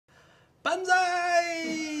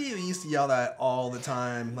Banzai! We used to yell that all the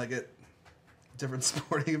time, like at different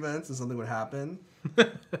sporting events, and something would happen.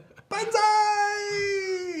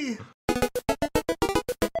 Banzai!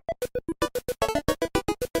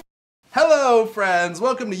 Hello, friends.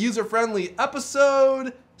 Welcome to User Friendly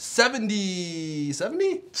episode 70.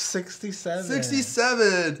 70? 67.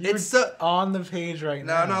 67. You're It's so on the page right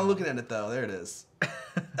now. No, I'm not looking at it though. There it is.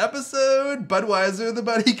 Episode Budweiser the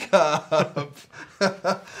Buddy Cup.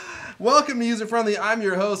 Welcome to User Friendly. I'm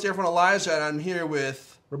your host, Airphone Elijah, and I'm here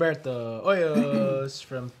with Roberto Oyos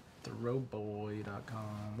from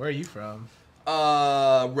throwboy.com. Where are you from?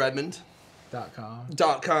 Redmond.com.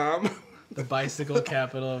 .com. The bicycle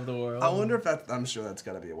capital of the world. I wonder if that's, I'm sure that's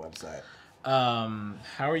got to be a website.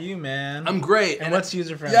 How are you, man? I'm great. And what's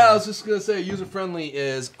User Friendly? Yeah, I was just going to say User Friendly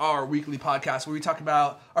is our weekly podcast where we talk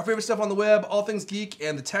about our favorite stuff on the web, all things geek,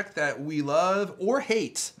 and the tech that we love or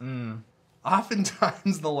hate.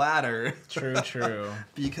 Oftentimes the latter. True.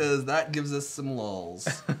 Because that gives us some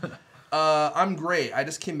lulls. I'm great. I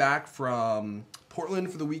just came back from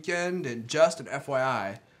Portland for the weekend, and just an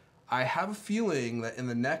FYI, I have a feeling that in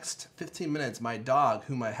the next 15 minutes, my dog,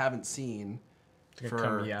 whom I haven't seen for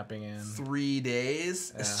come yapping in 3 days,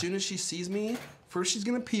 as soon as she sees me, first she's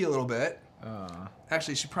going to pee a little bit.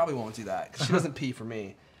 Actually, she probably won't do that because she doesn't pee for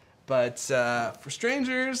me. But for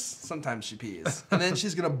strangers, sometimes she pees. And then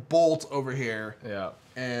she's going to bolt over here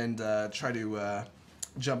and try to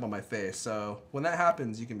jump on my face. So when that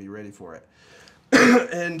happens, you can be ready for it.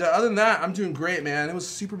 And other than that, I'm doing great, man. It was a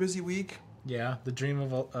super busy week. Yeah, the dream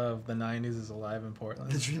of the 90s is alive in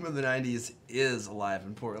Portland. The dream of the 90s is alive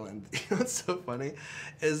in Portland. You know what's so funny?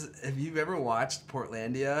 Is if you've ever watched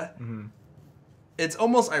Portlandia, it's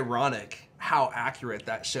almost ironic how accurate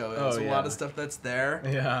that show is. A lot of stuff that's there.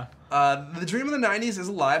 Yeah. The dream of the 90s is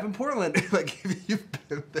alive in Portland. Like, if you've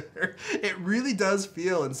been there, it really does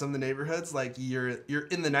feel in some of the neighborhoods like you're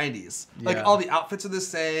in the 90s. Like, all the outfits are the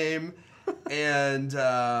same. And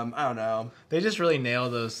I don't know. They just really nail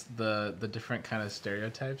the different kind of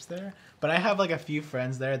stereotypes there. But I have like a few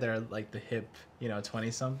friends there that are like the hip,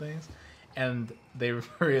 20-somethings, and they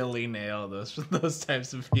really nail those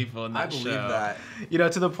types of people in that show. I believe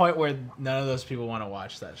that. To the point where none of those people want to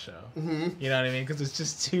watch that show. You know what I mean? Because it's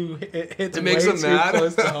just it makes them mad.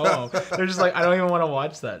 Close to home. They're just like, I don't even want to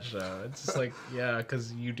watch that show. It's just like, yeah,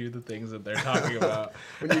 because you do the things that they're talking about.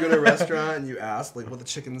 When you go to a restaurant and you ask like what the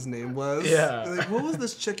chicken's name was, yeah, like, what was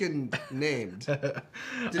this chicken named? Did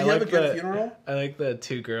he have a good funeral? I like the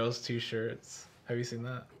 2 girls, 2 shirts. Have you seen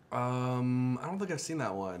that? I don't think I've seen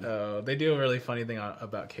that one. Oh, they do a really funny thing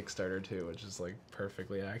about Kickstarter too, which is like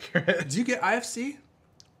perfectly accurate. Do you get IFC?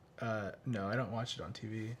 No, I don't watch it on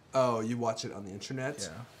TV. Oh, you watch it on the internet? Yeah.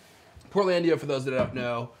 Portlandia, for those that don't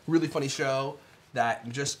know, really funny show that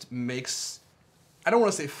just makes, I don't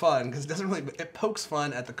want to say fun because it doesn't really, it pokes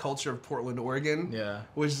fun at the culture of Portland, Oregon. Yeah.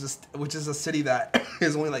 Which is a city that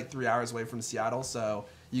is only like 3 hours away from Seattle, so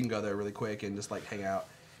you can go there really quick and just like hang out.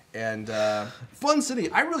 And fun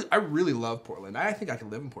city. I really love Portland. I think I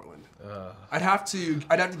could live in Portland. I'd have to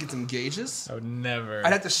get some gauges. I would never.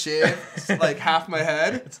 I'd have to shave like half my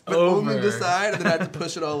head, but only the side, and then I'd have to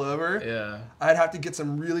push it all over. Yeah. I'd have to get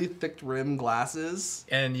some really thick rim glasses.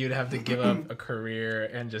 And you'd have to give up a career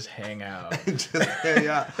and just hang out. Just hang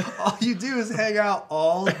out. All you do is hang out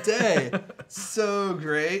all day. So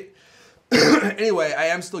great. Anyway, I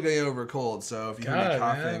am still getting over a cold, so if you hear me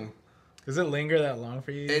coughing. Man. Does it linger that long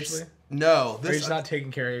for you usually? No. Or you're just not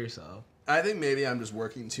taking care of yourself? I think maybe I'm just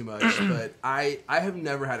working too much, but I have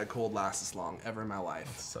never had a cold last this long ever in my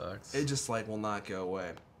life. That sucks. It just like will not go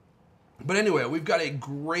away. But anyway, we've got a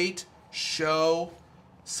great show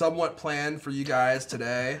somewhat planned for you guys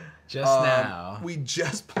today. Now. We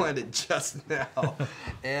just planned it just now.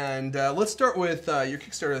 And let's start with your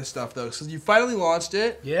Kickstarter stuff, though, because you finally launched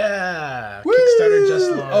it. Yeah. Woo! Kickstarter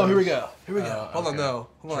just launched. Oh, here we go. Hold on, no.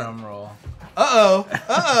 Hold on. Drum roll. Uh-oh.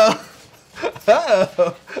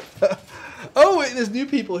 Oh, wait, there's new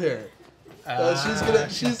people here. So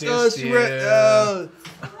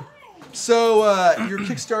your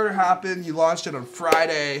Kickstarter happened. You launched it on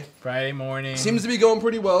Friday. Friday morning. Seems to be going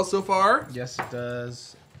pretty well so far. Yes, it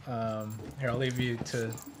does. Here, I'll leave you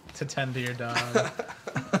to tend to your dog.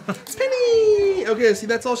 Penny! Okay, see,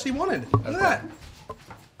 that's all she wanted. Look at that.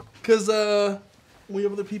 Because we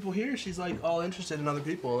have other people here. She's like all interested in other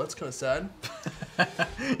people. That's kind of sad.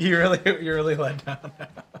 You're really let down.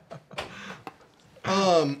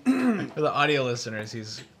 For the audio listeners,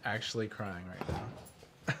 he's actually crying right now.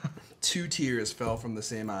 2 tears fell from the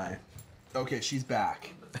same eye. Okay, she's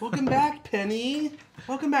back. Welcome back, Penny.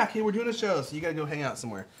 Welcome back. Hey, we're doing a show, so you gotta go hang out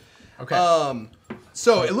somewhere. Okay.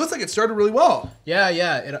 So it looks like it started really well. Yeah,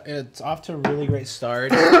 it's off to a really great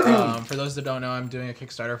start. For those that don't know, I'm doing a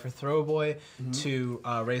Kickstarter for Throwboy to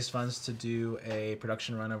raise funds to do a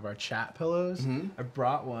production run of our chat pillows. I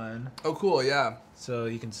brought one. Oh, cool, yeah. So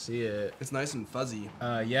you can see it. It's nice and fuzzy.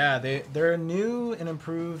 Yeah, they're a new and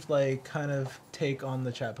improved like kind of take on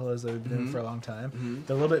the chat pillows that we've been doing for a long time.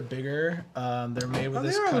 They're a little bit bigger. They're made with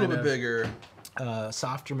this kind of bigger,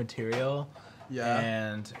 softer material. Yeah.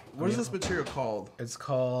 And what is this material called? It's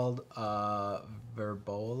called Velboa.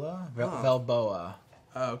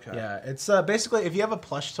 Oh, okay. Yeah, it's basically if you have a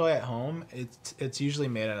plush toy at home, it's usually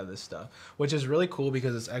made out of this stuff, which is really cool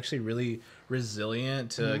because it's actually really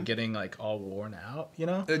resilient to getting like all worn out. You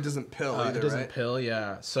know, it doesn't pill either. It doesn't right? pill.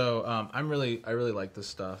 Yeah. So I really like this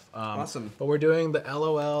stuff. Awesome. But we're doing the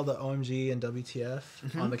LOL, the OMG, and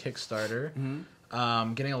WTF on the Kickstarter.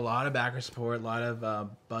 Getting a lot of backer support, a lot of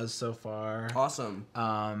buzz so far. Awesome.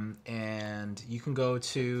 And you can go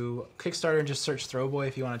to Kickstarter and just search Throwboy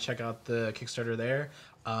if you want to check out the Kickstarter there.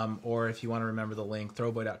 Or if you want to remember the link,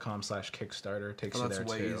 throwboy.com/Kickstarter takes you there too.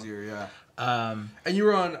 That's way easier, yeah. And you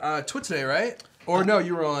were on Twitch today, right? Or no,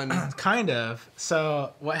 you were on... Kind of.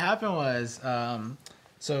 So what happened was...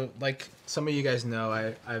 So, like some of you guys know,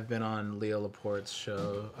 I've been on Leo Laporte's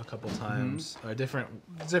show a couple times, different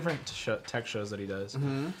tech shows that he does,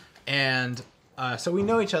 and so we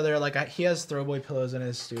know each other. Like he has Throwboy pillows in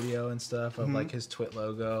his studio and stuff of like his Twit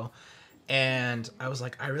logo, and I was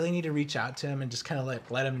like, I really need to reach out to him and just kind of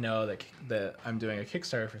like let him know that I'm doing a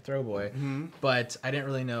Kickstarter for Throwboy, but I didn't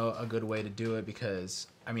really know a good way to do it because.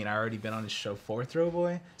 I mean, I already been on his show for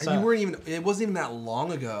Throwboy. So and you weren't even, it wasn't even that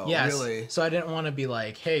long ago, really. So I didn't want to be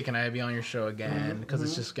like, hey, can I be on your show again? Because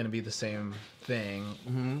it's just going to be the same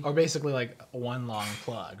thing. Or basically like one long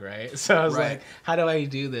plug, right? So I was like, how do I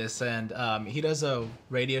do this? And he does a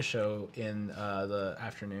radio show in the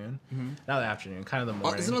afternoon. Not the afternoon, kind of the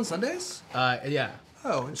morning. Is it on Sundays? Yeah.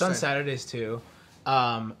 Oh, it's on Saturdays too.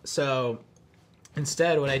 So...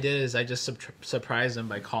 Instead, what I did is I just surprised him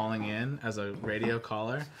by calling in as a radio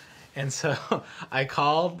caller. And so I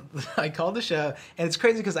called the show. And it's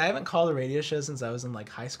crazy because I haven't called a radio show since I was in like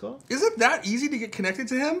high school. Is it that easy to get connected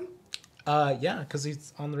to him? Yeah, because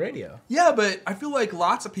he's on the radio. Yeah, but I feel like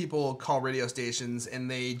lots of people call radio stations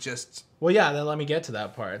and they just... Well, yeah, then let me get to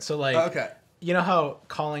that part. So like, you know how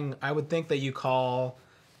calling, I would think that you call...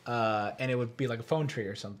 and it would be like a phone tree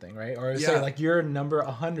or something, right? Or say like you're number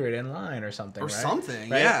 100 in line or something, right? Or something,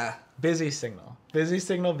 right? yeah. Busy signal. Busy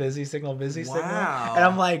signal. And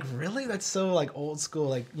I'm like, really? That's so like old school.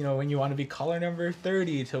 Like, you know, when you want to be caller number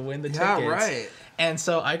 30 to win the tickets. Yeah, right. And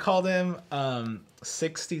so I called him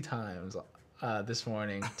 60 times this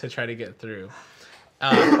morning to try to get through.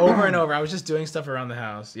 Over and over. I was just doing stuff around the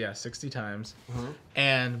house. Yeah, 60 times.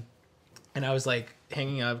 And I was like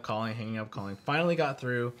hanging up, calling. Finally got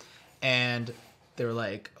through, and they were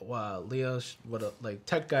like, "Wow, Leo, like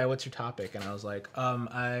tech guy, what's your topic?" And I was like,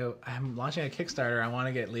 I'm launching a Kickstarter. I want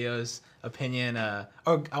to get Leo's opinion, or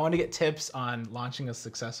I want to get tips on launching a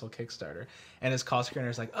successful Kickstarter." And his call screener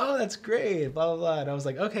is like, "Oh, that's great, blah blah blah." And I was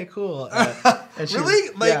like, "Okay, cool." And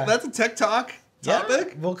really? Like that's a tech talk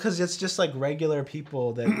topic? Yeah. Well, because it's just like regular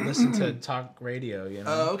people that listen to talk radio, you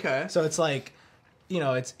know. Oh, okay. So it's like. You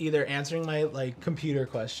know, it's either answering my like computer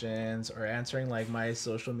questions or answering like my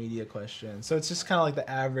social media questions. So it's just kind of like the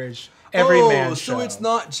average everyman show. So it's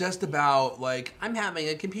not just about like I'm having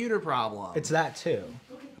a computer problem. It's that too.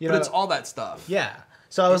 But it's all that stuff. Yeah.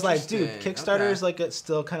 So I was like, dude, Kickstarter is like it's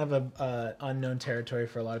still kind of a unknown territory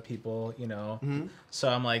for a lot of people, you know. So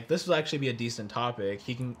I'm like, this will actually be a decent topic.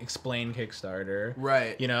 He can explain Kickstarter,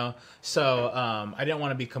 right? You know. So I didn't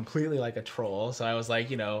want to be completely like a troll. So I was like,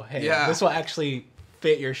 you know, hey, this will actually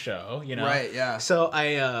fit your show, you know? Right, yeah. So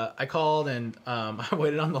I called and I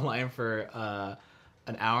waited on the line for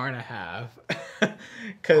an hour and a half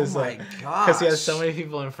because he has so many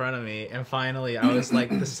people in front of me, and finally I was like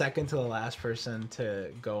the second to the last person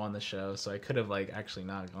to go on the show, so I could have like actually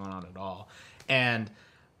not gone on at all. And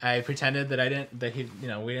I pretended that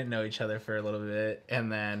we didn't know each other for a little bit,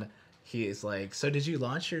 and then he's like, "So did you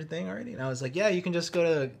launch your thing already?" And I was like, "Yeah, you can just go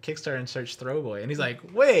to Kickstarter and search Throwboy." And he's like,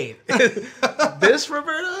 "Wait, this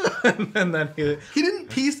Roberto?" And then he didn't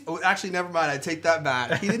piece. Oh, actually, never mind. I take that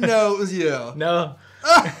back. He didn't know it was you. No.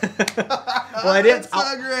 Well, I didn't. That's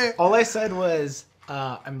so great. All I said was,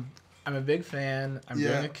 "I'm a big fan. I'm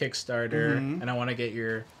doing a Kickstarter, and I want to get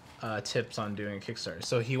your tips on doing a Kickstarter."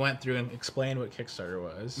 So he went through and explained what Kickstarter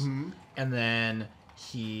was, and then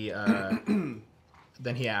he.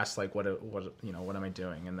 then he asked like, what am I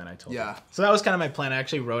doing? And then I told him. Yeah. So that was kind of my plan. I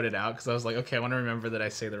actually wrote it out because I was like, okay, I want to remember that I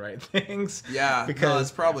say the right things. Yeah, because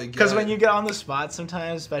it's probably good. Because when you get on the spot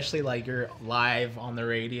sometimes, especially like you're live on the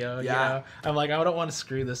radio, you know, I'm like, I don't want to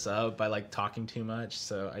screw this up by like talking too much,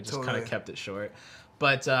 so I just kind of kept it short.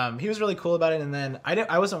 But he was really cool about it, and then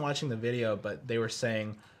I wasn't watching the video, but they were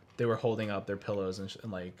saying they were holding up their pillows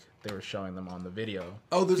and like they were showing them on the video.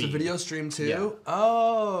 Oh, there's a video stream too? Yeah.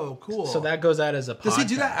 Oh, cool. So that goes out as a podcast. Does he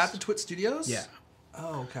do that at the Twitch Studios? Yeah.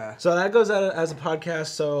 Oh, okay. So that goes out as a podcast.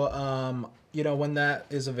 So, you know, when that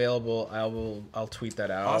is available, I'll tweet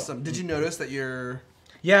that out. Awesome. Did you notice that you're...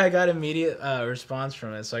 Yeah, I got immediate response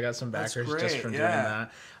from it. So I got some backers just from doing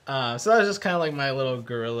that. So that was just kind of like my little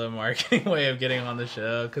guerrilla marketing way of getting on the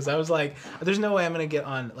show. Because I was like, there's no way I'm going to get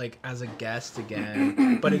on like as a guest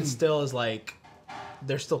again. But it still is like,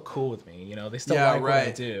 they're still cool with me. You know, they still like what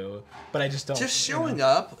I do. But I just don't. Just showing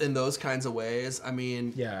up in those kinds of ways. I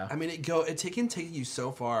mean, it can take you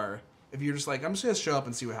so far. If you're just like, I'm just going to show up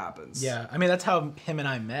and see what happens. Yeah. I mean, that's how him and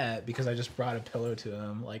I met, because I just brought a pillow to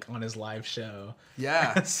him, like, on his live show.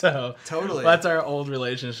 Yeah. So, totally. That's our old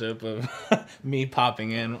relationship of me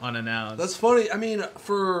popping in unannounced. That's funny. I mean,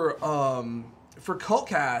 for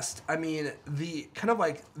Cultcast, I mean, the kind of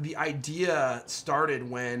like the idea started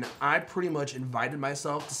when I pretty much invited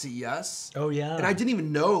myself to CES. Oh, yeah. And I didn't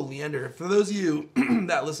even know Leander. For those of you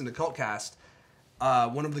that listen to Cultcast,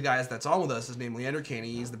 one of the guys that's on with us is named Leander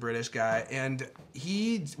Caney. He's the British guy, and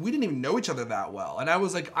we didn't even know each other that well. And I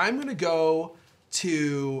was like, I'm gonna go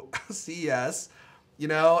to CES, you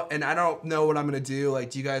know, and I don't know what I'm gonna do.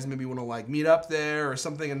 Like, do you guys maybe want to like meet up there or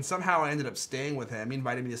something? And somehow I ended up staying with him. He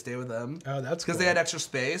invited me to stay with him. Oh, that's because they had extra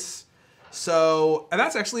space. So, and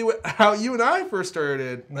that's actually how you and I first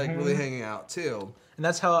started, like, really hanging out too. And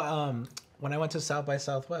that's how when I went to South by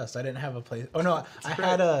Southwest, I didn't have a place. Oh no, I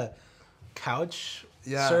had a couch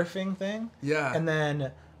surfing thing. Yeah. And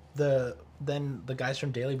then the guys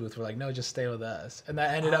from Daily Booth were like, no, just stay with us. And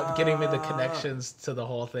that ended up getting me the connections to the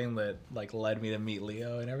whole thing that like led me to meet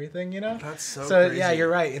Leo and everything, you know? That's so crazy. Yeah, you're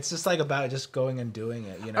right. It's just like about just going and doing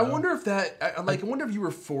it, you know? I wonder if I wonder if you were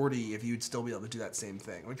 40, if you'd still be able to do that same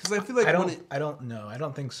thing. Because I feel like I don't know. I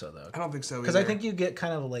don't think so though. I don't think so either. Because I think you get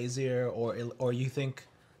kind of lazier, or you think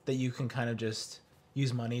that you can kind of just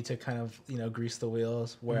use money to kind of, you know, grease the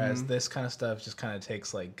wheels, whereas this kind of stuff just kind of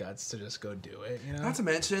takes like guts to just go do it, you know? Not to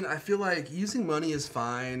mention, I feel like using money is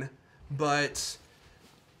fine, but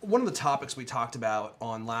one of the topics we talked about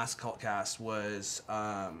on last Cultcast was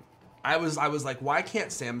I was like, why can't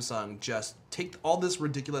Samsung just take all this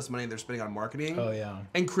ridiculous money they're spending on marketing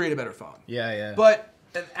and create a better phone? Yeah. But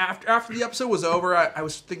after the episode was over, I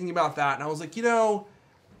was thinking about that, and I was like, you know,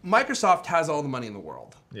 Microsoft has all the money in the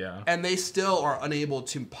world. Yeah. And they still are unable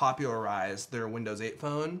to popularize their Windows 8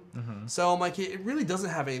 phone. So I'm like, it really doesn't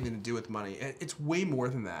have anything to do with money. It's way more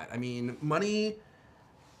than that. I mean, money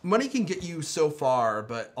can get you so far,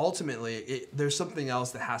 but ultimately there's something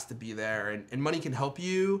else that has to be there. And money can help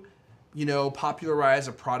you, you know, popularize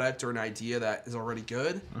a product or an idea that is already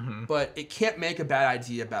good, but it can't make a bad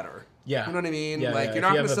idea better. Yeah. You know what I mean? Yeah, like, you're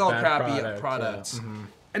not going to sell a crappy product. product.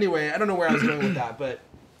 Anyway, I don't know where I was going with that, but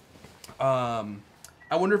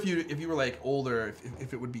I wonder if you were like older,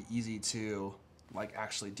 if it would be easy to like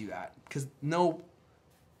actually do that, because no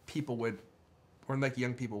people would, or like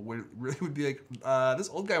young people would be like, this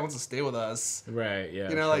old guy wants to stay with us, right? Yeah,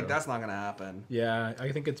 you know, like that's not gonna happen. Yeah,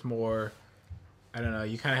 I think it's more, I don't know,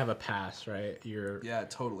 you kind of have a pass, right? Yeah,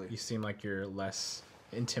 totally. You seem like you're less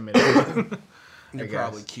intimidating. You're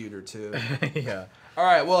probably cuter too. Yeah. All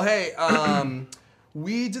right. Well, hey,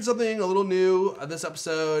 we did something a little new this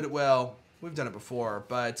episode. Well, we've done it before,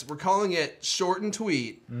 but we're calling it Short and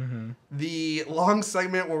Tweet, the long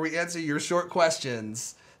segment where we answer your short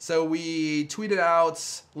questions. So we tweeted out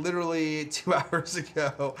literally 2 hours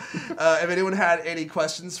ago if anyone had any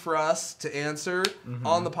questions for us to answer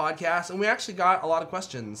on the podcast. And we actually got a lot of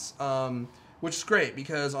questions, which is great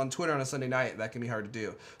because on Twitter on a Sunday night, that can be hard to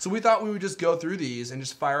do. So we thought we would just go through these and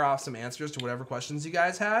just fire off some answers to whatever questions you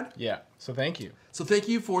guys had. Yeah, so thank you. So thank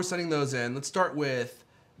you for sending those in. Let's start with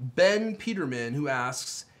Ben Peterman, who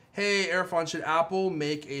asks, hey, Erfon, should Apple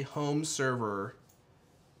make a home server?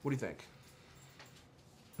 What do you think?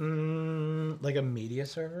 Like a media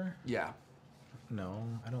server? Yeah. No,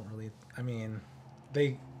 I don't really. I mean,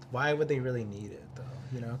 why would they really need it though?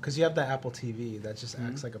 You know, because you have the Apple TV that just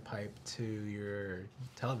acts like a pipe to your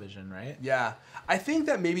television, right? Yeah, I think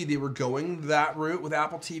that maybe they were going that route with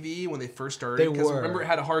Apple TV when they first started. They were. Remember, it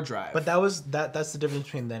had a hard drive. But that's the difference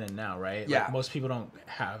between then and now, right? Yeah. Like, most people don't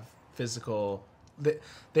have physical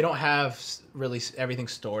they don't have really everything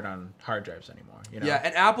stored on hard drives anymore. You know? Yeah,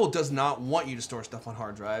 and Apple does not want you to store stuff on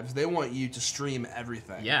hard drives. They want you to stream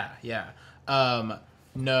everything. Yeah.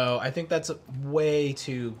 No, I think that's way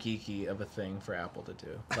too geeky of a thing for Apple to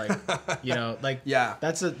do. Like, you know, like yeah,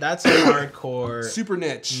 that's a hardcore, super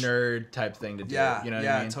niche nerd type thing to do. Yeah, you know what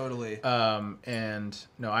I mean? Totally. And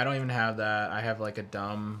no, I don't even have that. I have like a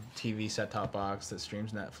dumb TV set-top box that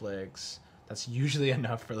streams Netflix. That's usually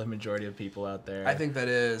enough for the majority of people out there. I think that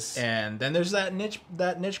is. And then there's that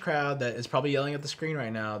niche crowd that is probably yelling at the screen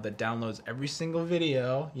right now that downloads every single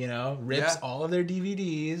video, you know, rips all of their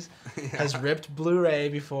DVDs, has ripped Blu-ray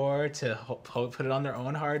before to put it on their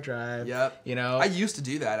own hard drive. Yep. You know, I used to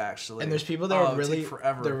do that actually. And there's people that are really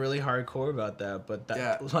they're really hardcore about that, but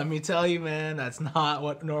let me tell you, man, that's not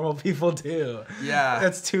what normal people do. Yeah.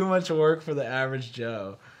 That's too much work for the average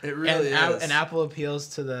Joe. It really is. And Apple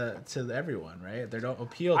appeals to everyone, right? They don't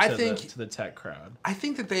appeal to the tech crowd. I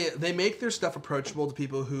think that they make their stuff approachable to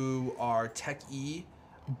people who are tech-y,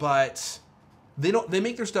 but they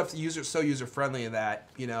make their stuff so user friendly that,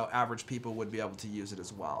 you know, average people would be able to use it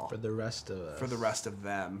as well. For the rest of us. For the rest of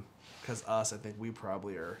them. Because us, I think we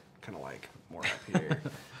probably are kind of like more up here.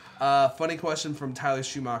 Funny question from Tyler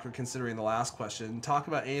Schumacher, considering the last question. Talk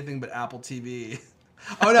about anything but Apple TV.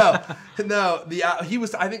 Oh no!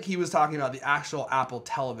 I think he was talking about the actual Apple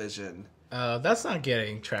television. That's not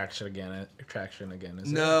getting traction again,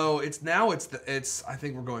 is it? No, it's I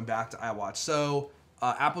think we're going back to iWatch. So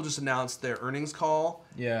Apple just announced their earnings call.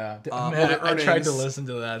 Yeah, man, I tried to listen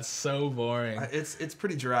to that. It's so boring. It's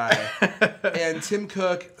pretty dry. And Tim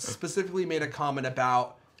Cook specifically made a comment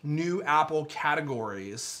about new Apple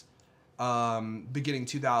categories. Beginning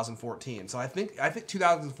 2014. So I think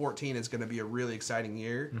 2014 is going to be a really exciting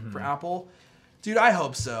year for Apple. Dude, I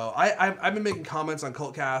hope so. I've been making comments on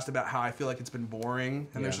Cultcast about how I feel like it's been boring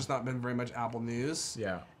and there's just not been very much Apple news.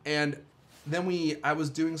 Yeah. And then I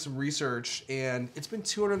was doing some research and it's been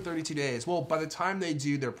 232 days. Well, by the time they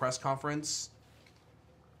do their press conference,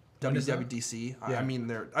 WWDC. Yeah. I mean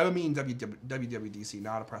WWDC,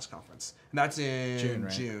 not a press conference. And that's in June,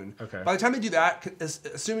 right? June. Okay. By the time they do that,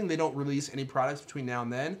 assuming they don't release any products between now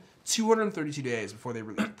and then, 232 days before they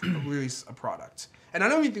release a product. And I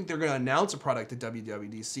don't even think they're going to announce a product at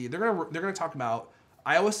WWDC. They're going to talk about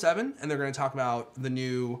iOS 7 and they're going to talk about the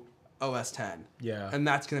new OS 10. Yeah. And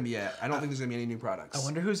that's going to be it. I don't think there's going to be any new products. I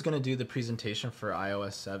wonder who's going to do the presentation for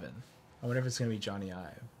iOS 7. I wonder if it's going to be Johnny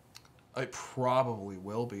Ive. It probably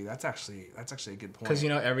will be. That's actually a good point. Because, you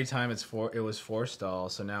know, every time it was forestall,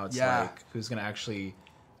 so now it's like who's going to actually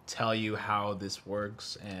tell you how this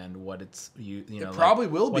works and what it probably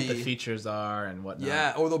will what be the features are and whatnot.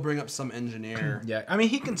 Yeah, or they'll bring up some engineer. Yeah, I mean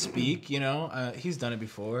he can speak, you know, he's done it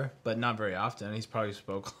before, but not very often. He's probably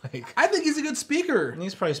spoke like I think he's a good speaker. And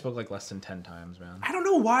he's probably spoke like less than 10 times, man. I don't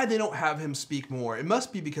know why they don't have him speak more. It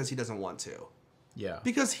must be because he doesn't want to. Yeah.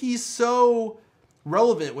 Because he's so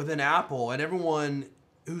relevant within Apple, and everyone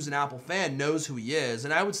who's an Apple fan knows who he is.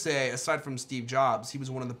 And I would say, aside from Steve Jobs, he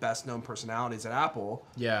was one of the best known personalities at Apple.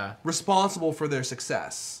 Yeah. Responsible for their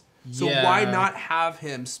success. So why not have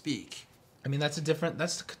him speak? I mean, those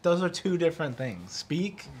are two different things.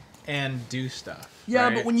 Speak and do stuff. Yeah,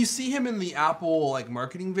 right? but when you see him in the Apple like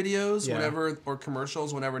marketing videos, or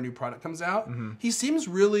commercials, whenever a new product comes out, he seems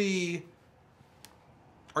really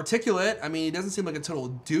articulate. I mean, he doesn't seem like a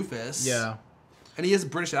total doofus. Yeah. And he has a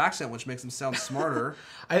British accent, which makes him sound smarter.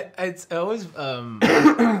 It's always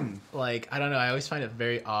like, I don't know. I always find it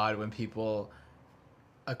very odd when people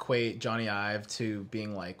equate Johnny Ive to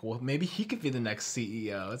being like, well, maybe he could be the next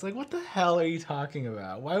CEO. It's like, what the hell are you talking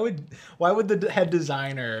about? Why would the head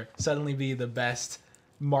designer suddenly be the best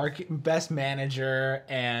manager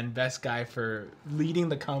and best guy for leading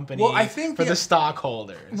the company for the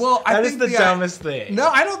stockholders? Well, that is the dumbest thing. No,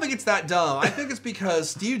 I don't think it's that dumb. I think it's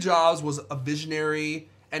because Steve Jobs was a visionary,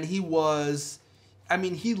 and he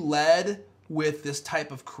led with this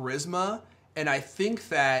type of charisma, and I think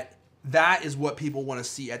that is what people want to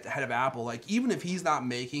see at the head of Apple. Like, even if he's not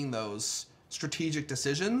making those strategic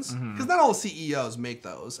decisions, because not all CEOs make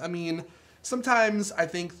those. I mean, sometimes I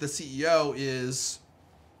think the CEO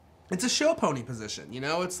it's a show pony position, you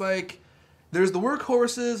know? It's like there's the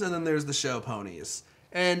workhorses and then there's the show ponies.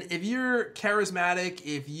 And if you're charismatic,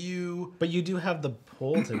 But you do have the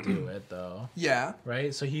pull to do it, though. Yeah.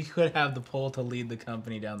 Right? So he could have the pull to lead the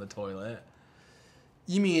company down the toilet.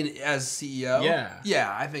 You mean as CEO? Yeah.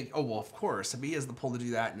 Yeah, I think, of course. If he has the pull to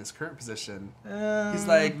do that in his current position. He's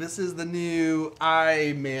like, this is the new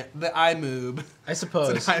the iMoob. I suppose.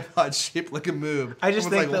 It's an iPod shaped like a moob. I just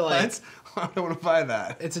think that, like, I don't want to buy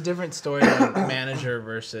that. It's a different story than manager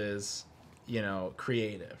versus,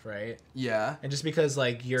 creative, right? Yeah. And just because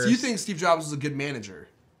like you're, So you think Steve Jobs was a good manager?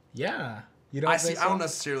 yeah, you don't. Think so? I don't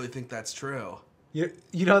necessarily think that's true. You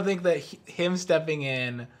don't think that him stepping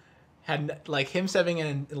in and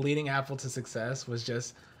leading Apple to success was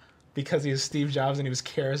just because he was Steve Jobs and he was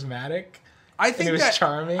charismatic? I think he was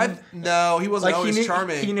charming. No, he wasn't always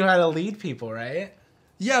charming. He knew how to lead people, right?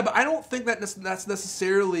 Yeah, but I don't think that's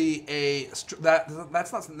necessarily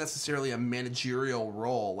that's not necessarily a managerial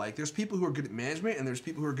role. Like, there's people who are good at management and there's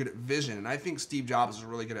people who are good at vision. And I think Steve Jobs is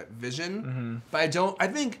really good at vision. Mm-hmm. But I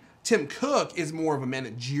think Tim Cook is more of a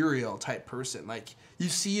managerial type person. Like, you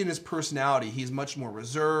see in his personality, he's much more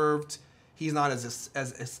reserved. He's not as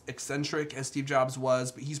eccentric as Steve Jobs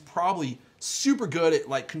was, but he's probably super good at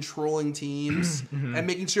like controlling teams and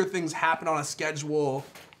making sure things happen on a schedule.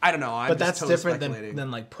 I don't know. But that's totally different than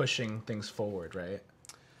like pushing things forward, right?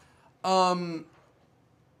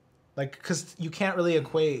 Like, because you can't really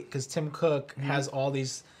equate, because Tim Cook has all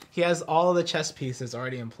these, he has all the chess pieces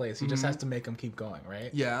already in place. He just has to make them keep going, right?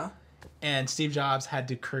 Yeah. And Steve Jobs had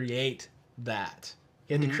to create that.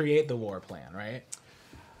 He had to create the war plan, right?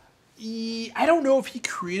 I don't know if he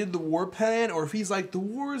created the war plan or if he's like, the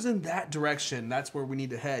war's in that direction. That's where we need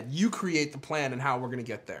to head. You create the plan and how we're going to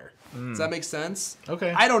get there. Does that make sense?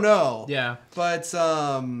 Okay. I don't know. Yeah. But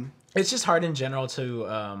it's just hard in general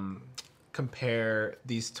to compare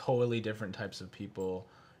these totally different types of people.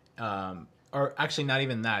 Or actually not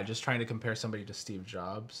even that. Just trying to compare somebody to Steve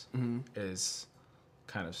Jobs is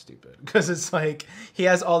kind of stupid. Because it's like he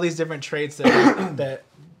has all these different traits that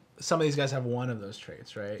some of these guys have one of those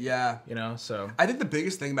traits, right? Yeah. So I think the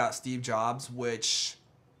biggest thing about Steve Jobs, which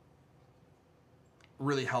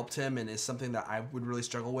really helped him and is something that I would really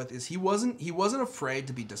struggle with, is he wasn't afraid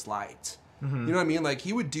to be disliked. You know what I mean? Like,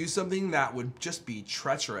 he would do something that would just be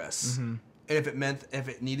treacherous. And if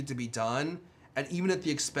it needed to be done, and even at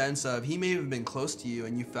the expense of, he may have been close to you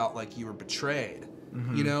and you felt like you were betrayed,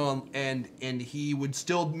 and he would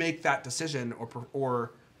still make that decision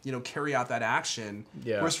or carry out that action.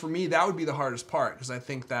 Yeah. Whereas for me, that would be the hardest part, because I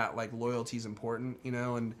think that like loyalty is important,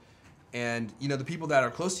 and the people that are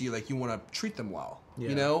close to you, like, you want to treat them well,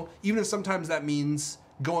 even if sometimes that means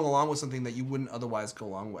going along with something that you wouldn't otherwise go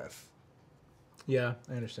along with. Yeah,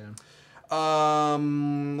 I understand.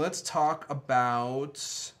 Let's talk about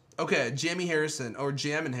Jamin Harrison.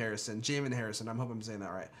 I'm hoping I'm saying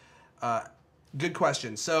that right. Good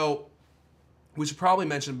question. So, we should probably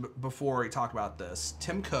mention before we talk about this,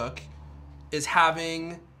 Tim Cook is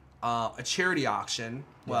having a charity auction.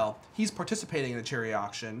 Yeah. Well, he's participating in a charity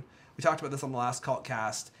auction. We talked about this on the last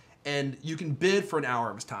cast, and you can bid for an hour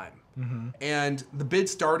of his time. And the bid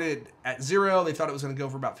started at $0. They thought it was going to go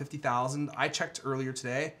for about $50,000. I checked earlier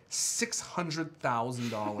today,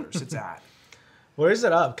 $600,000 it's at. Where is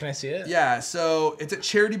it up? Can I see it? Yeah, so it's at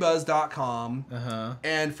CharityBuzz.com.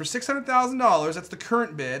 And for $600,000, that's the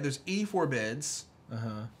current bid. There's 84 bids.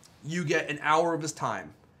 You get an hour of his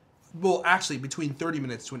time. Well, actually, between 30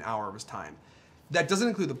 minutes to an hour of his time. That doesn't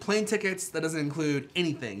include the plane tickets. That doesn't include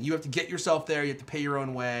anything. You have to get yourself there. You have to pay your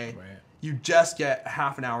own way. Right. You just get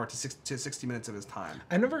half an hour to 60 minutes of his time.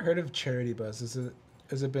 I never heard of Charity Buzz. Has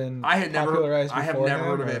it been popularized before? I have never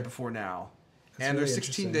heard of it before now. That's and really there's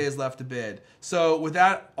 16 days left to bid. So with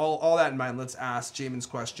that, all that in mind, let's ask Jamin's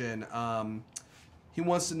question. He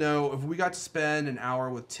wants to know, if we got to spend an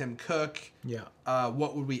hour with Tim Cook,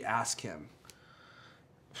 what would we ask him?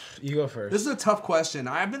 You go first. This is a tough question.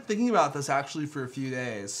 I've been thinking about this actually for a few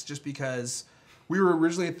days, just because we were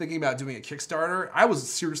originally thinking about doing a Kickstarter. I was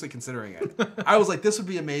seriously considering it. I was like, this would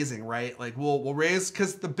be amazing, right? Like, we'll raise,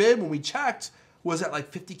 because the bid when we checked was at like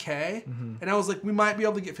 $50K, and I was like, we might be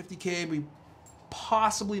able to get $50K. We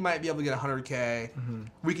possibly might be able to get $100K.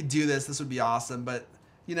 We could do this. This would be awesome. But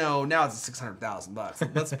now it's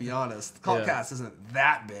 $600,000. Let's be honest. The Cult-Cast isn't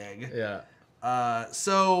that big. Yeah.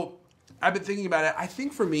 So I've been thinking about it. I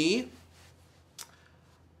think for me,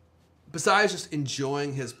 besides just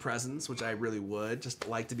enjoying his presence, which I really would, just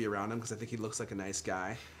like to be around him because I think he looks like a nice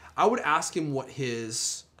guy, I would ask him what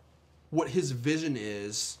his vision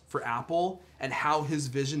is for Apple and how his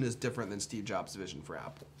vision is different than Steve Jobs' vision for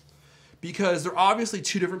Apple. Because they're obviously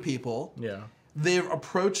two different people. Yeah. They've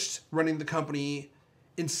approached running the company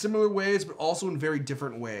in similar ways, but also in very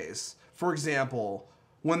different ways. For example,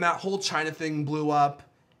 when that whole China thing blew up,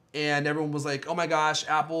 and everyone was like, oh my gosh,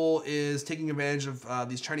 Apple is taking advantage of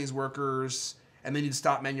these Chinese workers, and they need to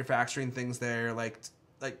stop manufacturing things there. Like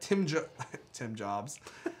Tim Jobs.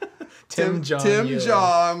 Tim Jobs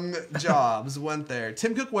went there.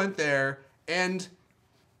 Tim Cook went there, and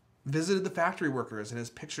visited the factory workers and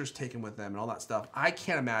his pictures taken with them and all that stuff. I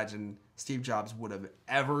can't imagine Steve Jobs would have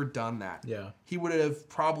ever done that. Yeah. He would have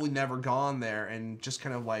probably never gone there and just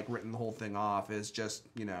kind of like written the whole thing off as just,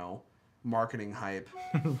 you know, marketing hype.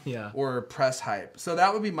 Yeah. Or press hype. So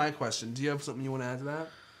that would be my question. Do you have something you want to add to that?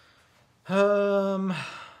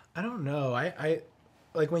 I don't know. I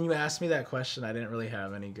like when you asked me that question, I didn't really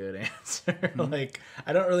have any good answer. Like,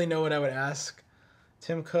 I don't really know what I would ask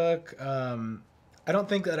Tim Cook. I don't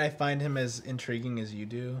think that I find him as intriguing as you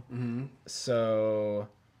do. Mm-hmm. So,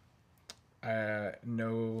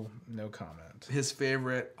 no comment. His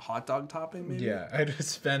favorite hot dog topping, maybe? Yeah, I'd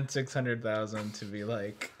spend $600,000 to be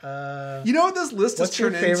like, you know what this list has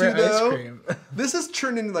turned into, though? Ice cream? This has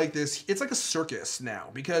turned into like this. It's like a circus now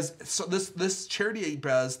because this Charity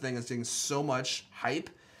Buzz thing is getting so much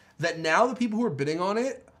hype that now the people who are bidding on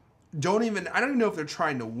it I don't even know if they're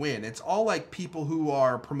trying to win. It's all like people who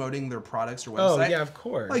are promoting their products or website. Oh, yeah, of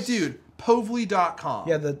course. Like, dude, Povely.com.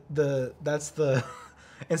 Yeah, that's the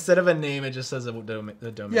instead of a name, it just says the domain.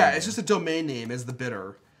 Yeah, it's just a domain name as the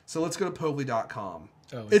bidder. So let's go to Povely.com.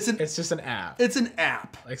 Oh, it's just an app. It's an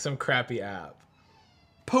app. Like some crappy app.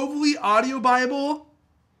 Povely Audio Bible?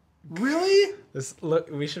 Really? Look,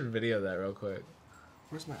 we should video that real quick.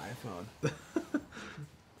 Where's my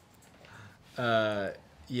iPhone?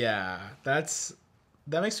 Yeah, that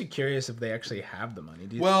makes me curious if they actually have the money.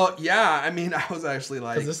 Well, yeah, I mean, I was actually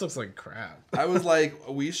like... Because this looks like crap. I was like,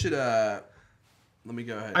 we should, let me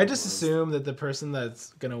go ahead. I just assume that the person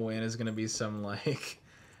that's going to win is going to be some, like,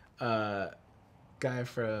 guy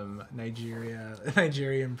from Nigeria,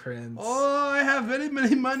 Nigerian prince. Oh, I have very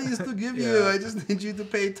many monies to give you. I just need you to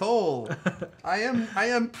pay toll. I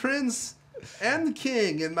am prince and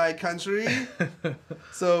king in my country.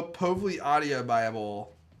 So, Povely Audio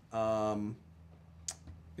Bible... yeah,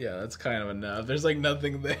 that's kind of enough. There's like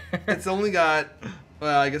nothing there. It's only got,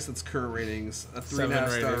 well, I guess it's current ratings, a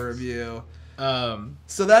 3.5-star review.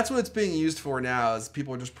 So that's what it's being used for now, is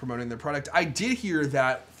people are just promoting their product. I did hear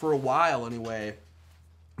that for a while anyway,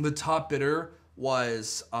 the top bidder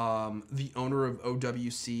was the owner of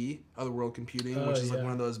OWC, Other World Computing, which is like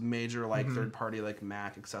one of those major like third-party like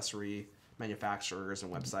Mac accessory manufacturers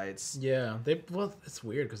and websites. Yeah, it's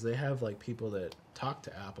weird because they have like people that talk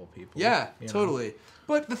to Apple people. Yeah, totally. Know?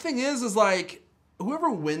 But the thing is like whoever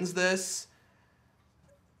wins this,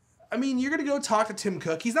 I mean, you're gonna go talk to Tim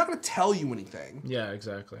Cook. He's not gonna tell you anything. Yeah,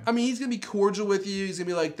 exactly. I mean, he's gonna be cordial with you. He's gonna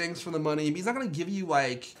be like, "Thanks for the money." But he's not gonna give you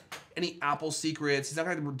like any Apple secrets. He's not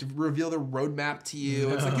gonna reveal the roadmap to you.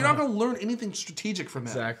 No. It's like you're not gonna learn anything strategic from him.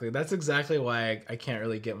 Exactly. That's exactly why I can't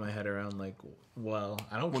really get my head around like. Well,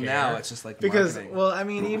 I don't care. Well, now it's just like because marketing. Well, I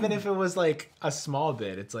mean, even if it was like a small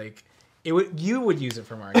bit, it's like you would use it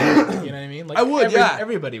for marketing. You know what I mean? Like I would. Yeah,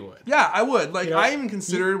 everybody would. Yeah, I would. Like I even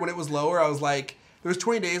considered when it was lower. I was like, there's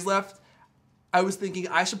 20 days left. I was thinking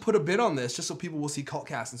I should put a bid on this just so people will see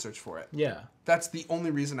Cultcast and search for it. Yeah, that's the only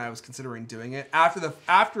reason I was considering doing it.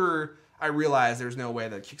 After I realized there's no way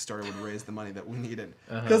that Kickstarter would raise the money that we needed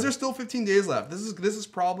because there's still 15 days left. This is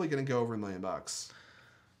probably going to go over $1 million.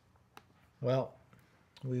 Well,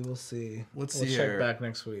 we will see. We'll check back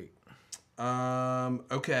next week.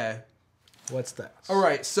 Okay. What's that? All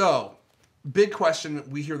right. So, big question.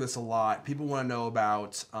 We hear this a lot. People want to know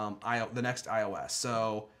about the next iOS.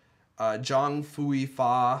 So, Zhang Fui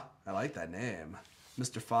Fa. I like that name,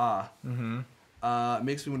 Mr. Fa. Mm-hmm.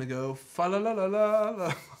 Makes me want to go fa la la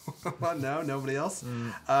la la. No, nobody else.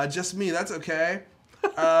 Just me. That's okay.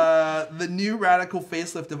 The new radical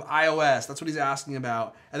facelift of iOS. That's what he's asking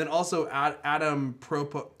about. And then also Adam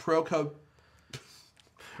Prokopchuk.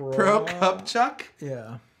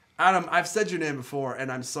 Yeah. Adam, I've said your name before,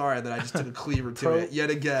 and I'm sorry that I just took a cleaver to it yet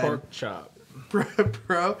again. Pork chop.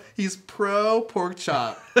 He's pro pork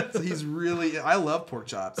chop. So he's really, I love pork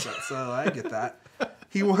chops, so I get that.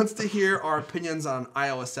 He wants to hear our opinions on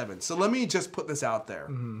iOS 7. So let me just put this out there.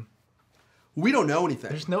 Mm-hmm. We don't know anything.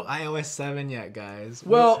 There's no iOS 7 yet, guys.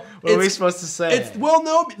 Well, what are we supposed to say?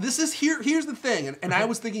 No, this is here's the thing, and I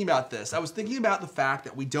was thinking about this. I was thinking about the fact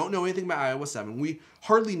that we don't know anything about iOS 7. We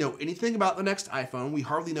hardly know anything about the next iPhone. We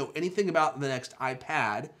hardly know anything about the next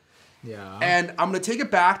iPad. Yeah. And I'm going to take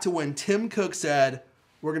it back to when Tim Cook said,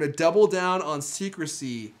 we're going to double down on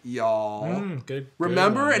secrecy, y'all. Good.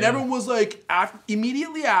 Remember? Good, and everyone was like,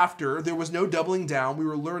 immediately after, there was no doubling down. We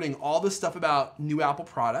were learning all this stuff about new Apple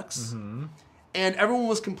products. Mm-hmm. And everyone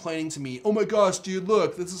was complaining to me, oh my gosh, dude,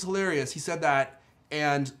 look, this is hilarious. He said that,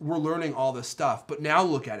 and we're learning all this stuff. But now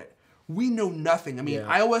look at it. We know nothing. I mean,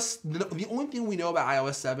 iOS, the only thing we know about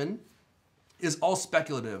iOS 7 is all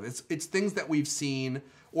speculative. It's things that we've seen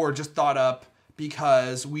or just thought up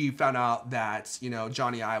because we found out that,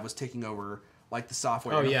 Johnny Ive was taking over like the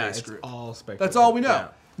software Oh interface yeah, it's group. all speculative. That's all we know. Yeah.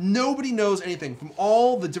 Nobody knows anything. From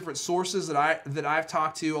all the different sources that I've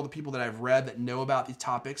talked to, all the people that I've read that know about these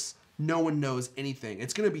topics, no one knows anything.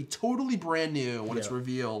 It's going to be totally brand new when it's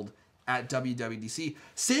revealed at WWDC.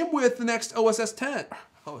 Same with the next OS 10.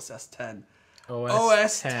 OS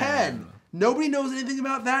 10. Nobody knows anything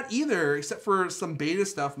about that either, except for some beta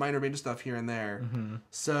stuff, minor beta stuff here and there. Mm-hmm.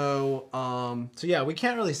 So yeah, we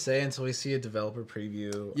can't really say until we see a developer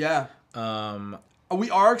preview. Yeah. We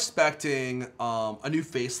are expecting a new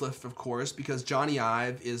facelift, of course, because Johnny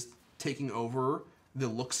Ive is taking over the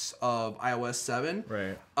looks of iOS 7.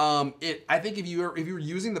 Right. I think if you're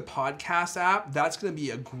using the podcast app, that's going to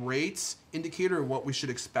be a great indicator of what we should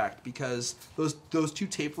expect, because those 2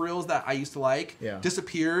 tape reels that I used to like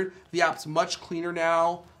disappeared. The app's much cleaner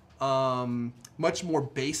now, much more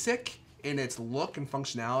basic in its look and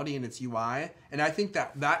functionality and its UI, and I think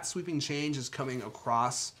that sweeping change is coming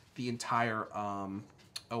across the entire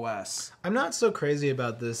OS. I'm not so crazy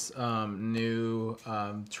about this new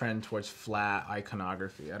trend towards flat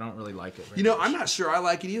iconography. I don't really like it. You know, much. I'm not sure I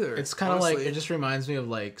like it either. It's kind of like, it just reminds me of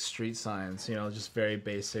like street signs, you know, just very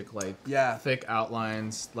basic, like thick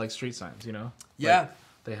outlines, like street signs, you know? Yeah. Like,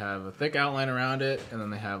 they have a thick outline around it, and then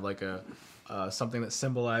they have like a something that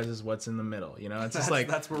symbolizes what's in the middle, you know? It's just like...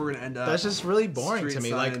 That's where we're going to end up. That's just really boring to me.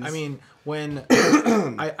 Signs. Like, I mean, when...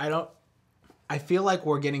 I feel like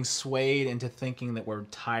we're getting swayed into thinking that we're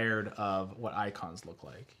tired of what icons look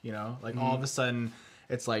like, you know? Like, all of a sudden,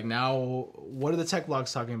 it's like, now, what are the tech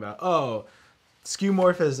blogs talking about? Oh,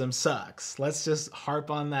 skeuomorphism sucks. Let's just harp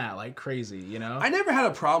on that like crazy, you know? I never had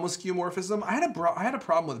a problem with skeuomorphism. I had a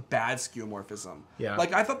problem with bad skeuomorphism. Yeah.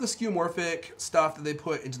 Like, I thought the skeuomorphic stuff that they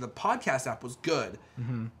put into the podcast app was good.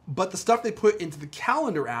 But the stuff they put into the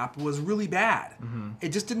calendar app was really bad.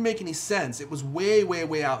 It just didn't make any sense. It was way, way,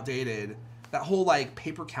 way outdated. That whole, like,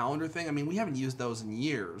 paper calendar thing, I mean, we haven't used those in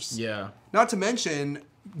years. Yeah. Not to mention,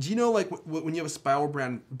 do you know, like, when you have a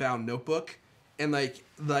spiral-bound notebook, and, like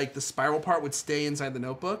the spiral part would stay inside the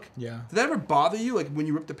notebook? Yeah. Did that ever bother you, like, when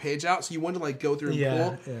you ripped the page out, so you wanted to, like, go through and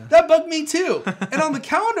pull? Yeah. That bugged me, too. And on the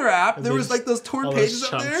calendar app, there was, like, those torn pages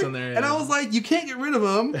up there, in and I was like, you can't get rid of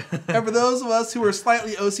them. And for those of us who are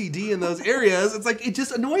slightly OCD in those areas, it's like, it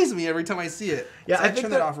just annoys me every time I see it. Yeah, so I think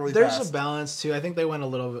turn that off really there's fast. a balance too. I think they went a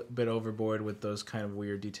little bit overboard with those kind of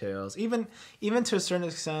weird details. Even to a certain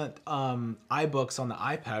extent, iBooks on the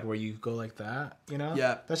iPad where you go like that, you know?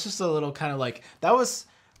 Yeah. That's just a little kind of like that was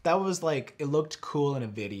like, it looked cool in a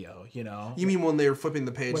video, you know? You mean when they were flipping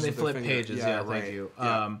the pages? When they with their flip finger? pages, yeah, thank you.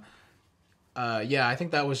 Yeah. I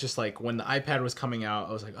think that was just like when the iPad was coming out,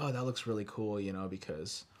 I was like, oh, that looks really cool, you know,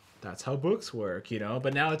 because that's how books work, you know?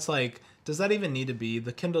 But now it's like, does that even need to be?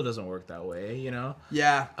 The Kindle doesn't work that way, you know?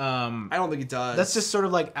 Yeah. I don't think it does. That's just sort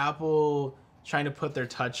of like Apple trying to put their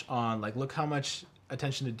touch on, like, look how much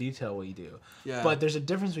attention to detail we do. Yeah. But there's a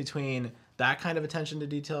difference between that kind of attention to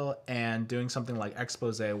detail and doing something like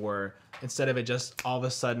Expose, where instead of it just all of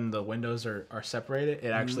a sudden the windows are separated,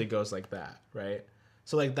 it actually goes like that, right?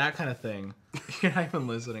 So like that kind of thing. You're not even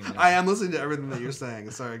listening now. I am listening to everything that you're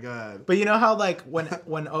saying. Sorry, go ahead. But you know how like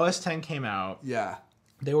when OS 10 came out, Yeah.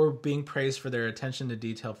 they were being praised for their attention to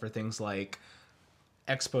detail for things like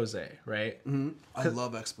Expose, right? Mm-hmm. I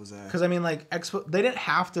love Expose. Because I mean, like, they didn't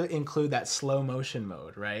have to include that slow motion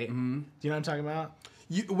mode, right? Mm-hmm. Do you know what I'm talking about?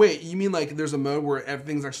 Wait, you mean like there's a mode where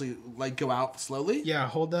everything's actually like go out slowly? Yeah,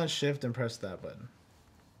 hold down Shift and press that button.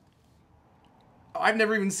 I've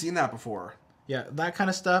never even seen that before. Yeah, that kind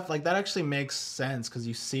of stuff, like that actually makes sense because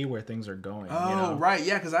you see where things are going. Oh, you know? right,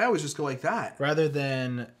 yeah, because I always just go like that. Rather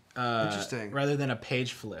than Interesting. Rather than a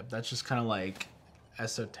page flip, that's just kind of like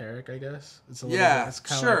esoteric, I guess. It's a little Yeah, bit, it's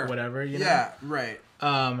kind of sure. like whatever, you know. Yeah, right.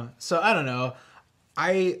 So I don't know.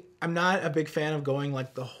 I'm not a big fan of going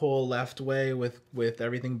like the whole left way with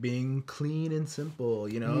everything being clean and simple,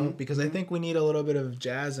 you know, because I think we need a little bit of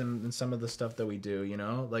jazz in some of the stuff that we do, you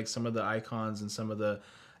know, like some of the icons and some of the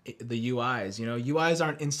UIs, you know. UIs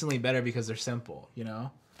aren't instantly better because they're simple, you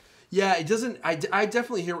know. Yeah, it doesn't. I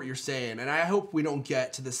definitely hear what you're saying, and I hope we don't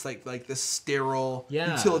get to this like this sterile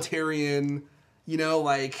utilitarian, you know,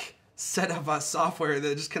 like set of software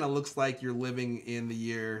that just kind of looks like you're living in the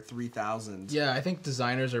year 3000. Yeah, I think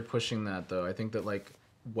designers are pushing that though. I think that like,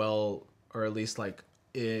 well, or at least like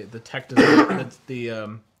the tech design,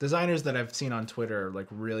 the designers that I've seen on Twitter like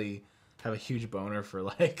really have a huge boner for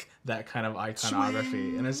like that kind of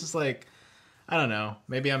iconography, and it's just like, I don't know.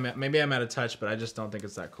 Maybe I'm out of touch, but I just don't think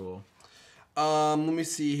it's that cool. Let me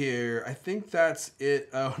see here. I think that's it.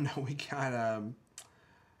 Oh no,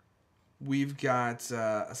 we've got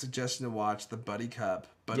a suggestion to watch the Buddy Cup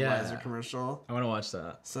Budweiser commercial. I want to watch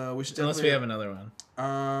that. So we should unless we have another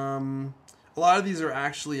one. A lot of these are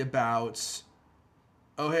actually about...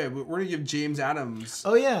 Oh, hey, we're going to give James Adams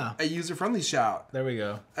a user-friendly shout. There we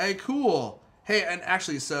go. Hey, cool. Hey, and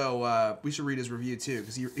actually, so we should read his review, too,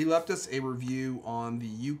 because he left us a review on the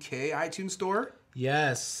UK iTunes store.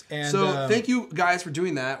 Yes. And so thank you guys for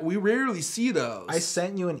doing that. We rarely see those. I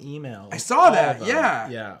sent you an email. I saw that, yeah.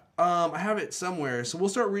 Yeah. I have it somewhere, so we'll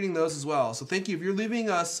start reading those as well. So thank you. If you're leaving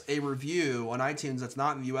us a review on iTunes that's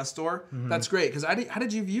not in the US store, that's great, because how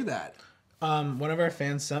did you view that? One of our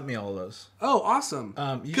fans sent me all of those. Oh, awesome.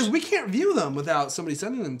 Because we can't view them without somebody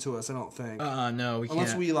sending them to us, I don't think. No, we can't.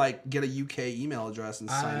 Unless we, like, get a UK email address and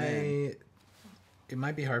sign in. It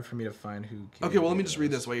might be hard for me to find who... Okay, well, let me just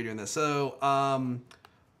read this while you're doing this. So,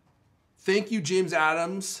 thank you, James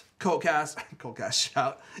Adams, Cultcast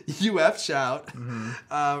shout, UF shout,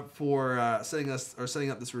 for setting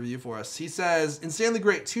up this review for us. He says, insanely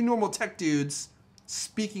great, two normal tech dudes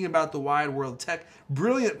speaking about the wide world of tech.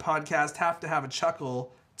 Brilliant podcast, have to have a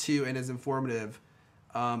chuckle too, and is informative.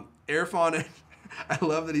 Erfon, I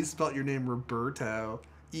love that he spelt your name Roberto,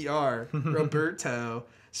 E-R, Roberto.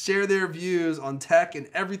 Share their views on tech and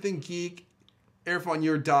everything geek. Erfon,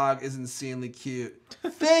 your dog is insanely cute.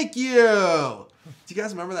 Thank you! Do you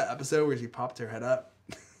guys remember that episode where she popped her head up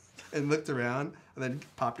and looked around and then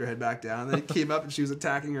popped her head back down? And then it came up and she was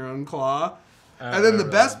attacking her own claw. And then the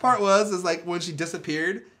best part is like when she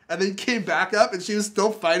disappeared and then came back up and she was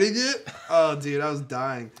still fighting it. Oh, dude, I was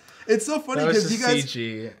dying. It's so funny because you guys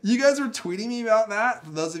were tweeting me about that,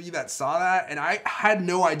 for those of you that saw that, and I had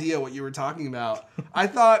no idea what you were talking about. I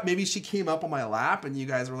thought maybe she came up on my lap and you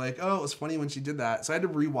guys were like, oh, it was funny when she did that. So I had to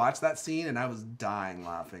rewatch that scene and I was dying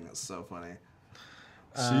laughing. It was so funny.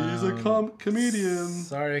 She's a comedian.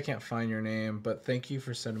 Sorry I can't find your name, but thank you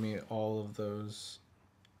for sending me all of those.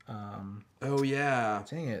 Oh, yeah.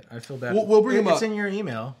 Dang it. I feel bad. We'll bring them up. It's in your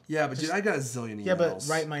email. Yeah, but dude, I got a zillion emails. Yeah, but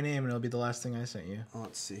write my name and it'll be the last thing I sent you. Oh,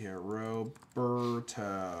 let's see here. Roberto.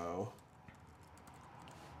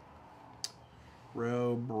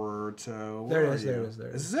 There it is.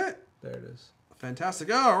 Is this it? There it is.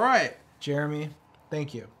 Fantastic. All right. Jeremy,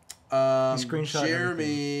 thank you. Screenshot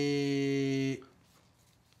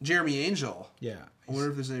Jeremy Angel. Yeah. I wonder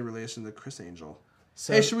if there's any relation to Chris Angel.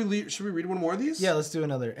 So, hey, should we read one more of these? Yeah, let's do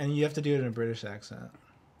another. And you have to do it in a British accent.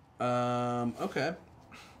 Okay.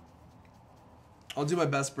 I'll do my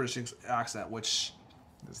best British accent, which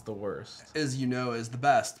is the worst. is the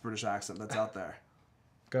best British accent that's out there.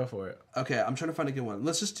 Go for it. Okay, I'm trying to find a good one.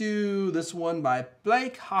 Let's just do this one by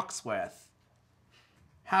Blake Hawksworth.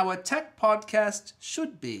 How a tech podcast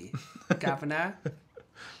should be, Governor.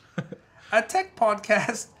 A tech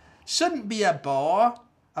podcast shouldn't be a bore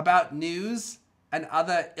about news and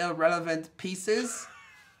other irrelevant pieces.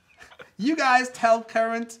 You guys tell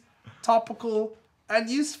current, topical, and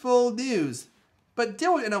useful news, but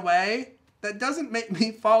do it in a way that doesn't make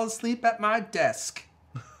me fall asleep at my desk,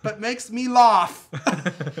 but makes me laugh.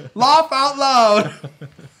 Laugh out loud.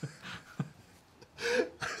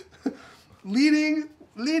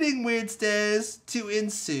 leading weird stares to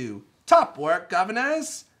ensue. Top work,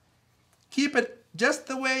 governors. Keep it just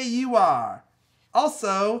the way you are.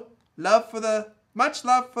 Also, much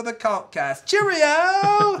love for the Cultcast.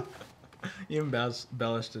 Cheerio! You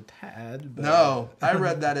embellished a tad. But... No, I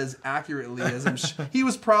read that as accurately as he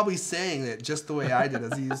was probably saying it just the way I did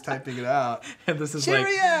as he was typing it out. And this is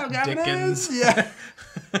Cheerio, like Dickens. Yeah.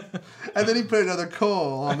 And then he put another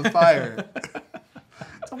coal on the fire.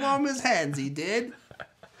 To warm his hands, he did.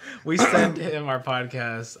 We send him our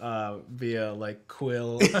podcast via like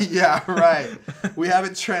Quill. Yeah, right. We have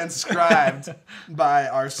it transcribed by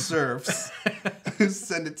our serfs who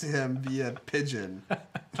send it to him via pigeon.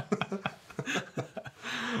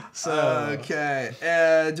 Okay.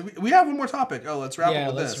 Do we have one more topic. Oh, let's wrap up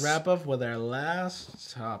with this. Let's wrap up with our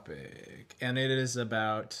last topic. And it is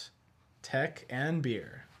about tech and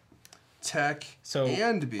beer. Tech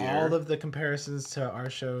and beer. All of the comparisons to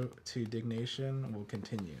our show to Dignation will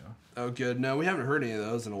continue. Oh, good. No, we haven't heard any of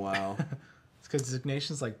those in a while. It's because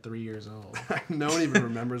Dignation's like 3 years old. No one even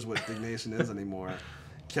remembers what Dignation is anymore.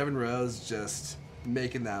 Kevin Rose just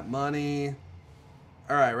making that money.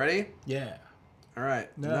 All right, ready? Yeah. All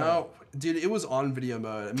right. No, dude, it was on video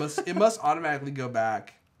mode. It must automatically go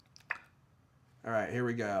back. All right, here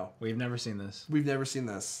we go. We've never seen this.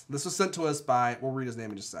 This was sent to us by. We'll read his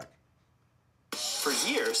name in just a sec. For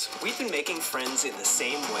years, we've been making friends in the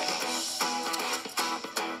same way.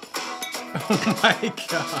 Oh my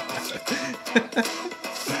god.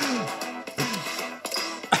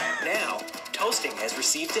 Now, toasting has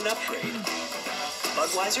received an upgrade.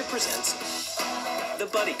 Budweiser presents the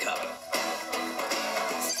Buddy Cup.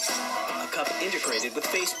 A cup integrated with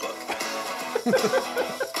Facebook.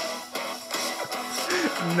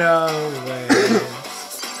 No way.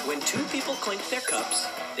 When two people clinked their cups,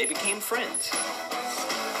 they became friends.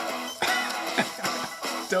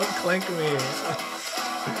 Don't clink me.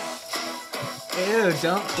 Ew,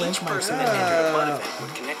 don't clink Each my person cup. that entered a Bud event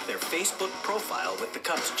would connect their Facebook profile with the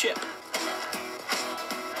cup's chip.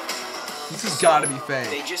 This has got to be They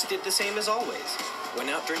fake. just did the same as always. Went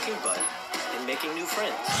out drinking Bud and making new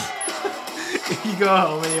friends. You go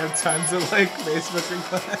home and you have tons of like Facebook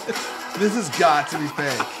requests. This has got to be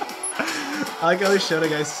fake. I like how they showed a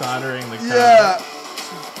guy soldering the cup. Yeah.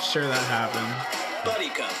 Sure that happened. Buddy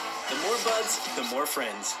Cup. The more buds, the more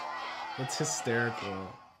friends. It's hysterical.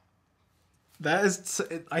 That is.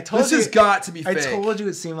 I told This you. has got to be I fake. told you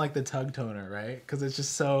it seemed like the tug toner, right? Because it's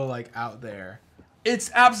just so like out there.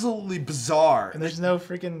 It's absolutely bizarre. And there's no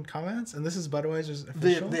freaking comments. And this is Budweiser's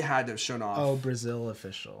They, official. they had to have shown off. Oh, Brazil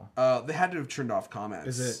official. They had to have turned off comments.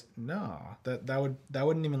 Is it? No. That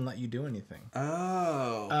wouldn't even let you do anything.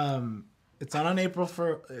 Oh. It's not on April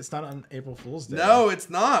Fool's Day. No,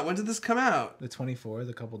 it's not. When did this come out? The 24th,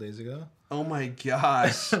 a couple days ago. Oh my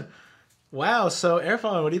gosh. Wow. So,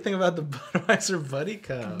 Airfall, what do you think about the Budweiser Buddy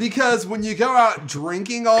Cup? Because when you go out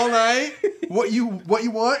drinking all night, what you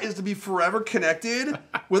want is to be forever connected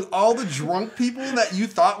with all the drunk people that you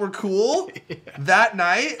thought were cool that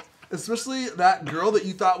night, especially that girl that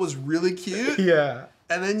you thought was really cute. Yeah.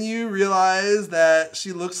 And then you realize that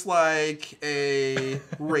she looks like a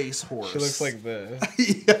racehorse. She looks like this.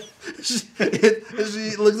 Yeah.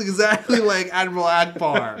 She looks exactly like Admiral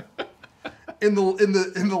Akbar in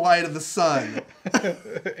the light of the sun. And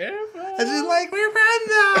she's like, "We're friends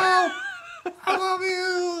now. I love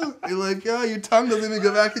you." You're like, "Oh, your tongue doesn't even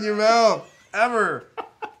go back in your mouth ever."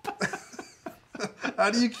 How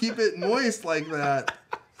do you keep it moist like that?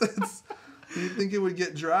 You think it would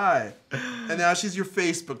get dry. And now she's your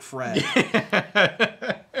Facebook friend.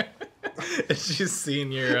 She's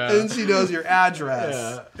seen your... And she knows your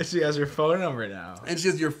address. yeah. She has your phone number now. And she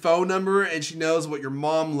has your phone number, and she knows what your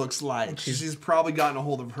mom looks like. She's probably gotten a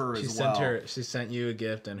hold of her as well. She sent you a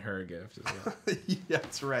gift and her a gift as well. Yeah,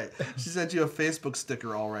 that's right. She sent you a Facebook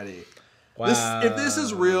sticker already. Wow. If this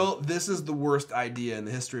is real, this is the worst idea in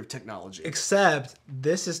the history of technology. Except,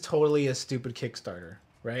 this is totally a stupid Kickstarter,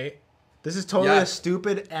 right? This is totally Yeah. a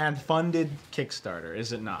stupid and funded Kickstarter,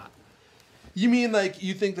 is it not? You mean like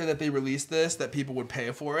you think that if they released this, that people would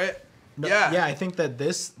pay for it? Yeah. Yeah, I think that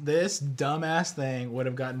this dumbass thing would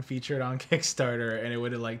have gotten featured on Kickstarter and it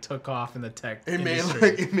would have like took off in the tech industry.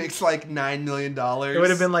 It makes like $9 million. It would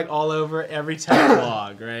have been like all over every tech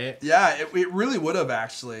blog, right? Yeah, it really would have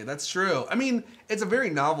actually. That's true. I mean, it's a very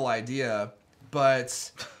novel idea,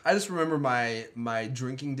 but I just remember my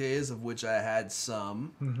drinking days, of which I had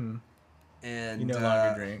some. Mm-hmm. And You no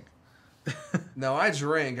longer drink. No, I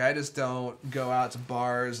drink. I just don't go out to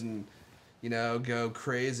bars and, go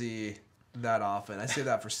crazy that often. I say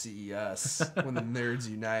that for CES, when the nerds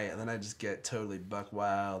unite, and then I just get totally buck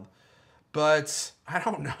wild. But I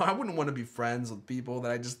don't know. I wouldn't want to be friends with people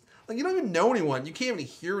that I just, like, you don't even know anyone. You can't even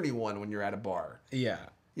hear anyone when you're at a bar. Yeah.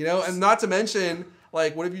 And not to mention,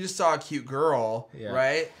 like, what if you just saw a cute girl,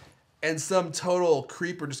 right? And some total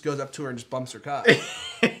creeper just goes up to her and just bumps her cup.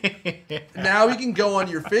 Now we can go on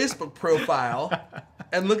your Facebook profile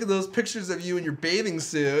and look at those pictures of you in your bathing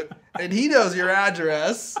suit, and he knows your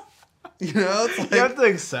address. It's like, You have to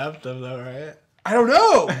accept them though, right? I don't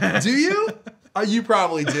know. Do you? You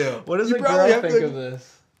probably do. What does you a girl probably have think to- of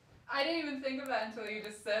this? I didn't even think of that until you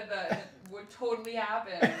just said that it would totally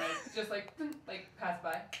happen. And just like pass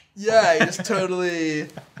by. Yeah, you just totally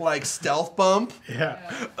like stealth bump. Yeah.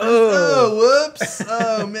 Oh, whoops.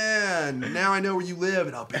 Oh, man. Now I know where you live,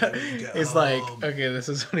 and I'll be there when you go. It's like, okay, this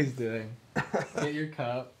is what he's doing. Get your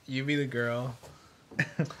cup. You be the girl.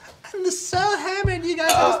 I'm so hammered, you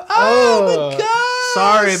guys. Oh, my gosh.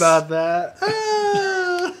 Sorry about that.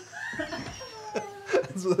 Ah.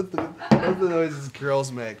 That's the noises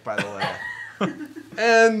girls make, by the way.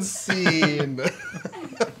 End scene.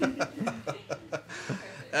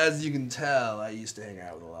 As you can tell, I used to hang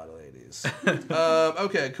out with a lot of ladies.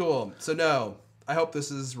 Okay, cool. So no, I hope this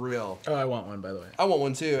is real. Oh, I want one, by the way. I want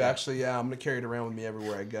one too. Actually, yeah, I'm gonna carry it around with me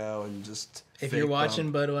everywhere I go and just. If you're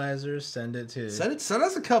watching Budweiser, send it to Send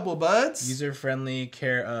us a couple, buds. user-friendly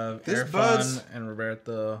care of This Airfun Bud's- and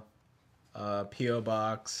Roberto. P.O.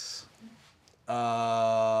 Box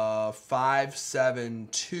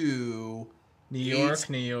 572 New York,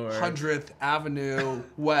 New York. 100th Avenue,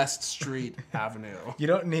 West Street Avenue. You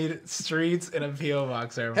don't need streets in a P.O.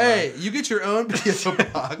 Box, Airfun. Hey, you get your own P.O.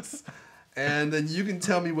 box, and then you can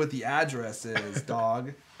tell me what the address is,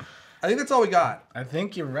 dog. I think that's all we got. I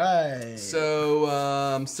think you're right.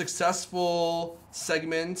 So, successful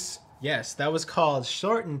segment Yes, that was called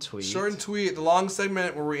Short and Tweet. Short and Tweet, the long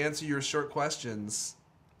segment where we answer your short questions.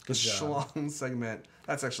 Good job. Schlong segment.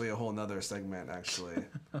 That's actually a whole nother segment, actually,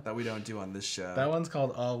 that we don't do on this show. That one's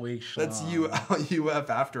called All Week Schlong. That's UF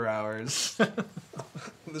After Hours.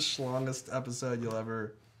 The schlongest episode you'll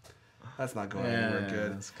ever... That's not going anywhere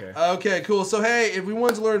good. That's okay. Okay, cool. So, hey, if we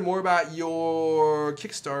wanted to learn more about your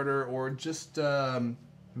Kickstarter or just...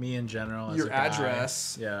 me in general. your as a guy.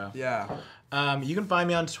 address. Yeah. You can find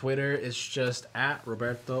me on Twitter. It's just at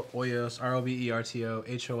Roberto Hoyos, Roberto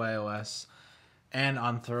Hoyos, and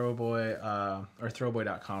on Throwboy or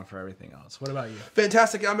throwboy.com for everything else. What about you?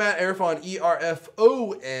 Fantastic. I'm at Erfon,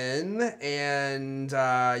 ERFON, and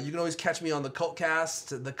you can always catch me on the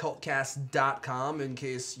Cultcast, thecultcast.com, in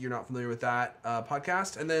case you're not familiar with that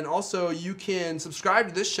podcast. And then also you can subscribe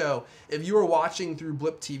to this show if you are watching through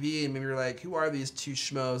Blip TV and maybe you're like, who are these two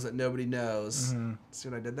schmoes that nobody knows? Mm-hmm. See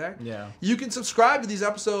what I did there? Yeah. You can subscribe to these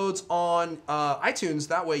episodes on iTunes.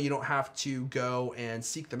 That way you don't have to go and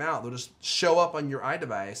seek them out. They'll just show up on your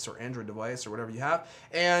iDevice or Android device or whatever you have.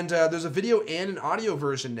 And there's a video and an audio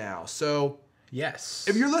version now. So yes,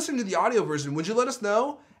 if you're listening to the audio version, would you let us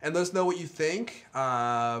know and let us know what you think?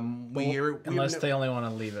 Unless they only want to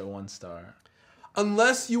leave it 1 star.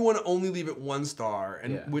 Unless you want to only leave it 1 star,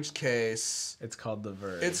 in Yeah. which case It's called The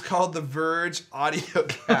Verge. it's called the Verge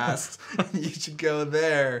Audiocast. You should go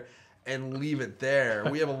there and leave it there.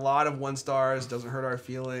 We have a lot of 1 stars. Doesn't hurt our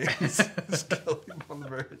feelings. Just go leave on the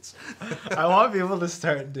Verge. I want people to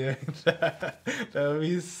start doing that. That would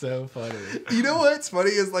be so funny. You know what's funny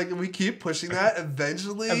is like we keep pushing that.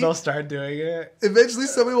 Eventually, And they'll start doing it. Eventually,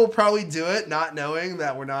 somebody will probably do it, not knowing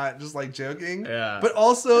that we're not just like joking. Yeah. But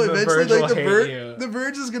also, And the eventually, Verge like will hate you. the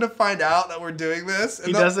Verge is gonna find out that we're doing this. And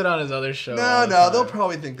He they'll- does it on his other show. No, all the no, they'll time.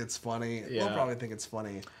 probably think it's funny. Yeah. They'll probably think it's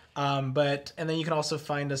funny. And then you can also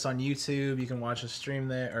find us on YouTube. You can watch us stream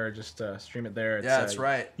there, or just stream it there. It's, Yeah, that's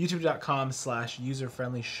right.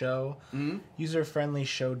 YouTube.com/userfriendlyshow.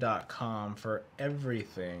 Userfriendlyshow.com for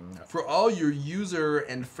everything. For all your user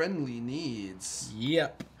and friendly needs.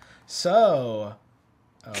 Yep. So,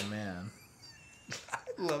 oh man, I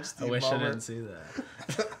love Steve I wish Ballmer. I didn't see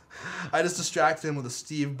that. I just distracted him with a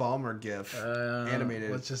Steve Ballmer gif,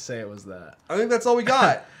 animated. Let's just say it was that. I think that's all we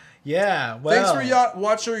got. Yeah. Well. Thanks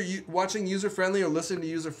for watching User Friendly or listening to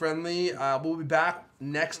User Friendly. We'll be back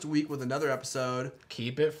next week with another episode.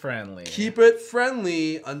 Keep it friendly. Keep it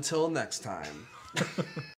friendly until next time.